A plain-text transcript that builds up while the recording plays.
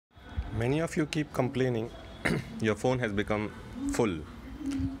Many of you keep complaining your phone has become full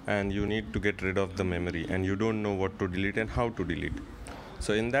and you need to get rid of the memory and you don't know what to delete and how to delete.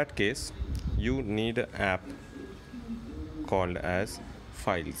 So in that case, you need an app called as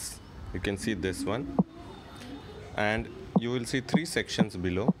Files. You can see this one, and you will see three sections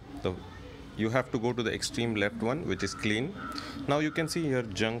below. You have to go to the extreme left one, which is clean. Now you can see here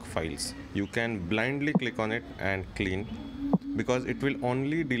junk files. You can blindly click on it and clean, because it will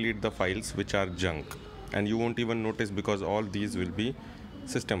only delete the files which are junk, and you won't even notice because all these will be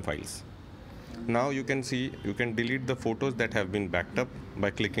system files. Now you can see you can delete the photos that have been backed up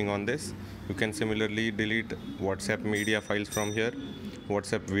by clicking on this. You can similarly delete WhatsApp media files from here,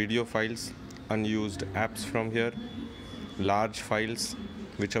 WhatsApp video files, unused apps from here, large files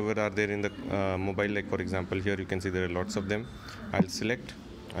whichever are there in the mobile, like for example here you can see there are lots of them. I'll select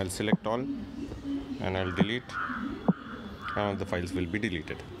all and I'll delete, and the files will be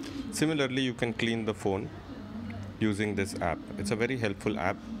deleted. Similarly, you can clean the phone using this app. It's a very helpful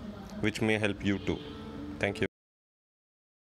app which may help you too. Thank you.